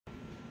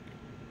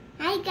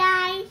Hi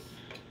guys!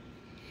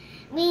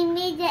 We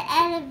made the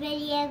edit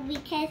video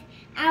because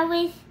I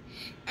was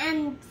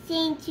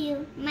saying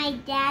to my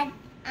dad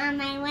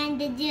I wanted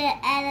to do an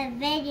edit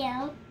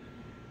video.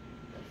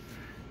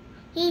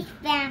 He's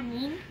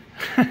filming.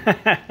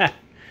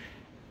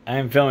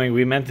 I'm filming.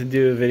 We meant to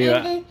do a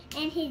video.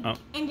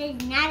 And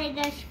there's not a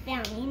ghost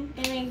filming.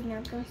 There is no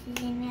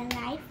ghosts in real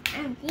life.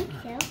 I don't think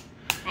so.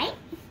 Right?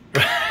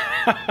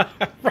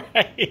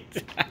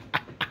 Right.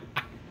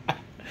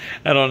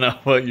 I don't know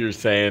what you're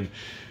saying.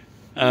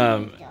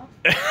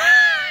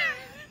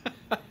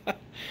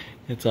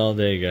 It's all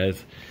day,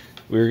 guys.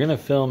 We were gonna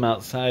film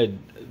outside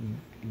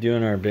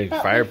doing our big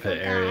fire pit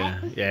area.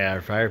 Yeah,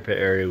 our fire pit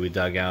area we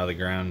dug out of the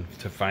ground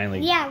to finally.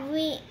 Yeah,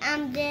 we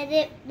did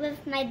it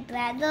with my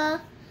brother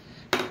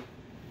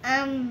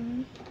a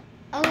long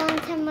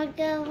time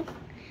ago.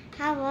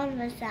 How old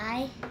was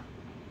I?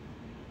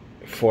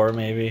 4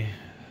 maybe.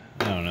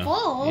 I don't know.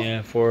 4?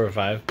 Yeah, 4 or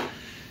 5.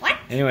 What?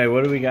 Anyway,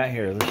 what do we got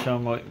here? Let's show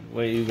them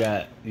what you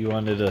got. You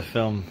wanted to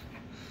film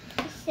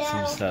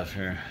some stuff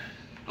here.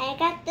 I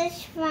got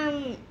this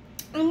from,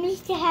 I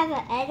used to have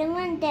an other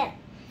one that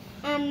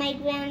my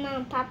grandma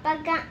and papa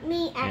got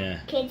me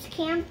at kids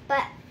camp,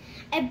 but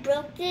I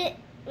broke it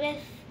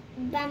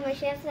by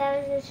myself, so I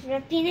was just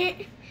ripping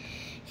it.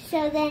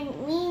 So then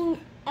me,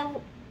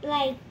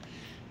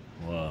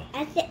 Whoa.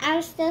 I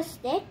was still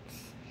 6.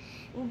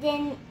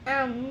 Then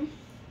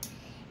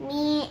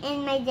me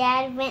and my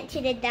dad went to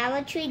the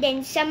Dollar Tree.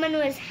 Then someone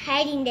was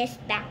hiding this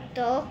back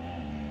door.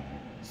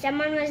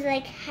 Someone was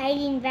like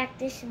hiding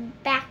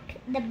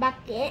the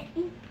bucket.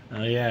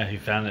 Oh yeah, he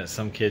found it.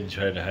 Some kid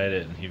tried to hide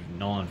it, and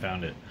no one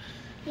found it.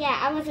 Yeah,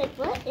 I was like,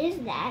 what is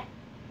that?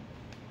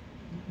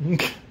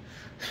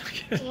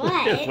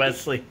 What?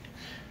 Wesley.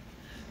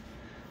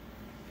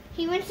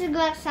 He wants to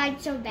go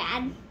outside so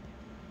bad.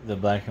 The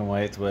black and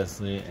white's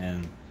Wesley,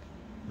 and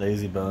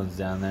Lazy Bones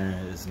down there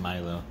is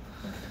Milo.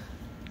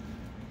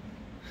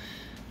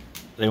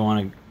 They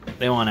want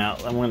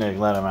out. I'm gonna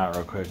let them out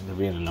real quick. They're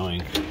being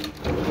annoying.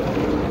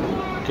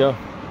 Go.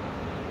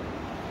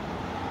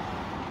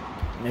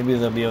 Maybe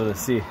they'll be able to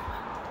see.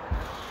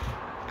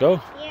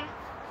 Go. Yeah.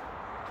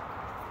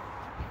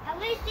 I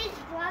wish these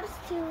gloves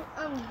to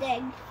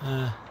dig.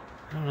 I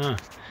don't know.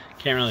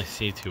 Can't really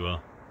see too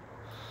well.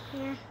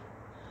 Yeah.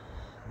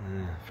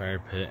 Fire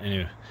pit.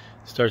 Anyway,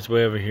 starts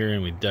way over here,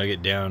 and we dug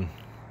it down,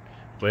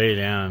 way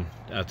down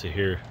out to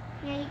here.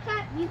 Yeah,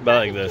 you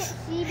about like this.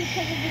 See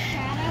because of the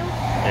shadow.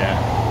 Yeah.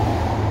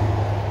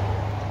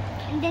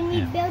 And then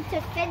we built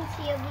a fence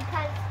here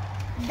because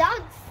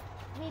dogs.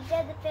 We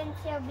built a fence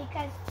here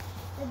because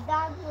the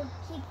dogs would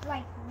keep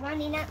like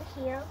running out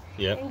here.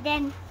 Yep. And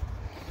then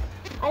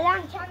a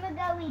long time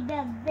ago we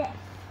built this.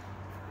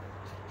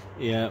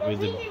 Yeah. The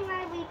reason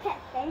why we put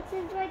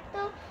fences right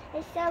though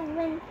is so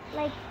when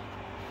like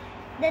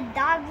the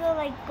dogs will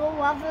like go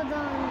over them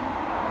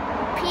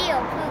and pee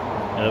or poop.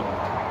 Yep.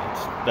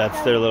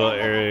 That's their little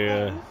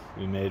area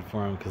we made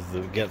for them because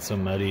it gets so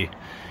muddy.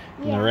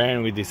 In the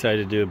rain, we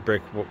decided to do a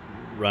brick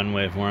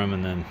runway for them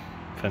and then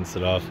fence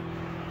it off.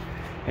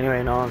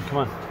 Anyway, Nolan, come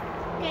on.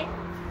 Okay.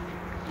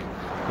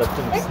 Let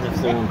them sniff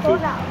their own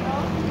poop.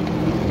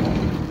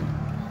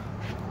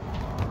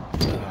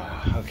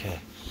 Okay.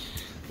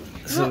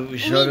 So we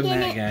showed him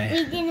that guy.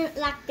 We didn't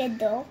lock the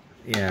door.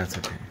 Yeah, that's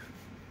okay.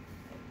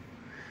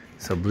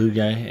 So blue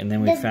guy, and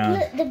then we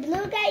found... The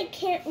blue guy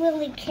can't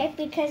really kick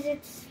because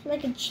it's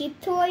like a cheap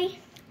toy.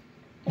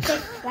 It's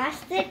like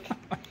plastic.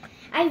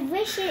 I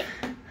wish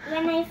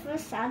when I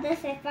first saw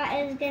this, I thought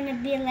it was going to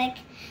be like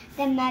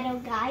the metal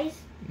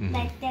guys.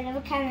 Like that were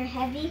kind of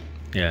heavy.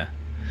 Yeah.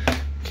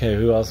 Okay,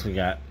 who else we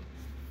got?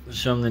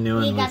 Show them the new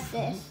one. We got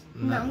this.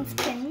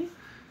 Mountain.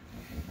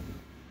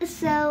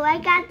 So I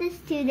got this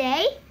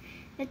today.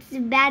 It's the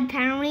Bad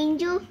Power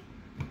Ranger.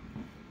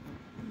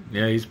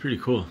 Yeah, he's pretty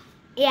cool.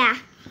 Yeah.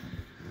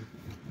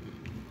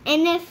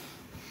 And if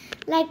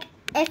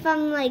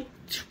I'm like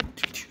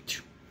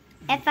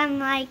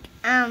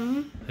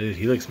Dude,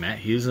 he looks mad.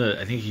 He's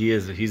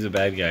a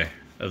bad guy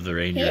of the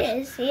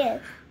Rangers. He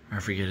is. I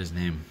forget his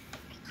name.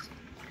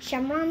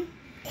 Chevron?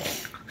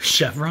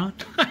 Chevron?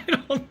 I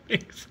don't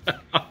think so.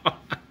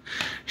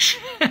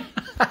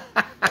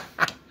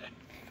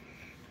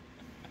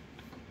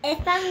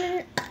 If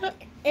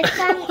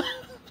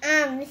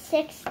I'm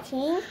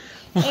 16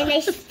 and I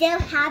still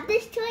have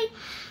this toy,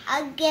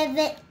 I'll give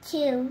it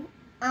to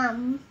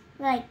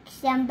like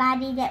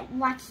somebody that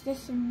watched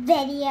this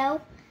video.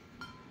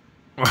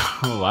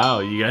 Wow,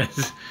 you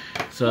guys.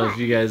 So if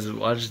you guys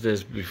watch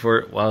this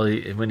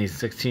when he's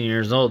 16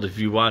 years old, if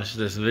you watch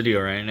this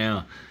video right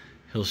now,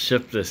 he'll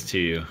ship this to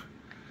you.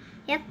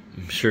 Yep.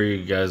 I'm sure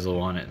you guys will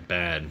want it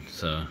bad,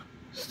 so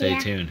stay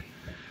tuned.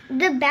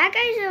 The bad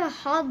guys are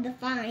hard to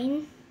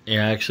find.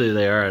 Yeah, actually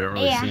they are. I don't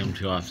really see them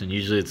too often.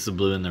 Usually it's the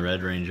blue and the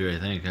red ranger, I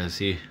think. I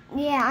see.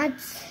 Yeah,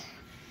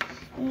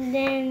 and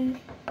then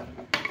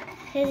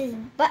his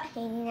butt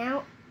hanging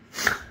out.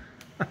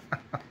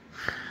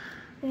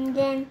 And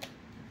then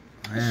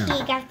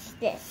he got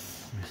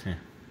this.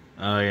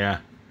 Oh, yeah.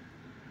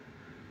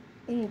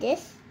 And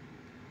this.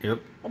 Yep.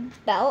 A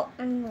belt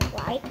on the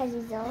white because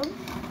he's old.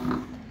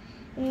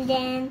 And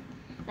then,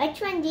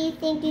 which one do you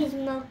think is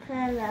more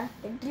color?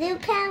 The blue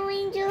Power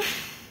Ranger,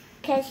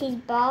 because he's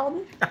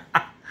bald?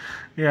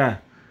 Yeah.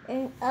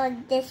 And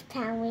this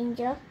Power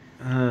Ranger?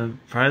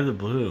 Probably the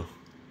blue.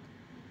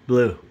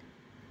 Blue.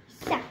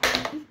 So.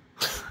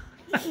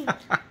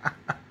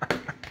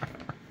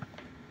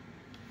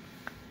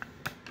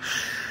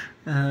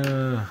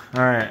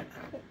 Alright.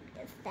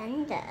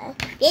 Defender.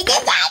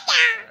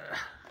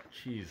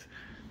 Jeez.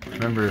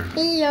 Remember.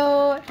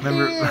 Hello.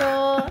 Remember.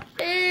 Hello.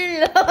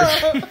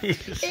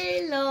 Jeez.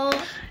 Hello.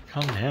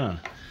 Calm down.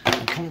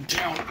 Calm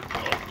down.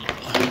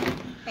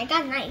 I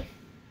got a knife.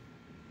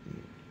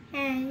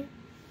 Hi.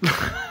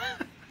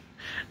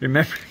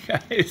 Remember,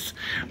 guys,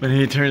 when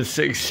he turns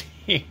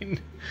 16,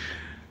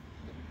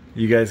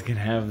 you guys can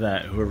have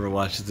that, whoever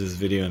watches this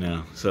video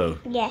now. So,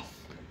 Yes.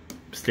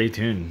 stay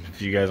tuned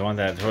if you guys want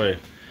that toy.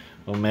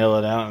 We'll mail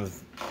it out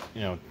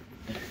in,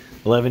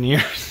 11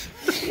 years.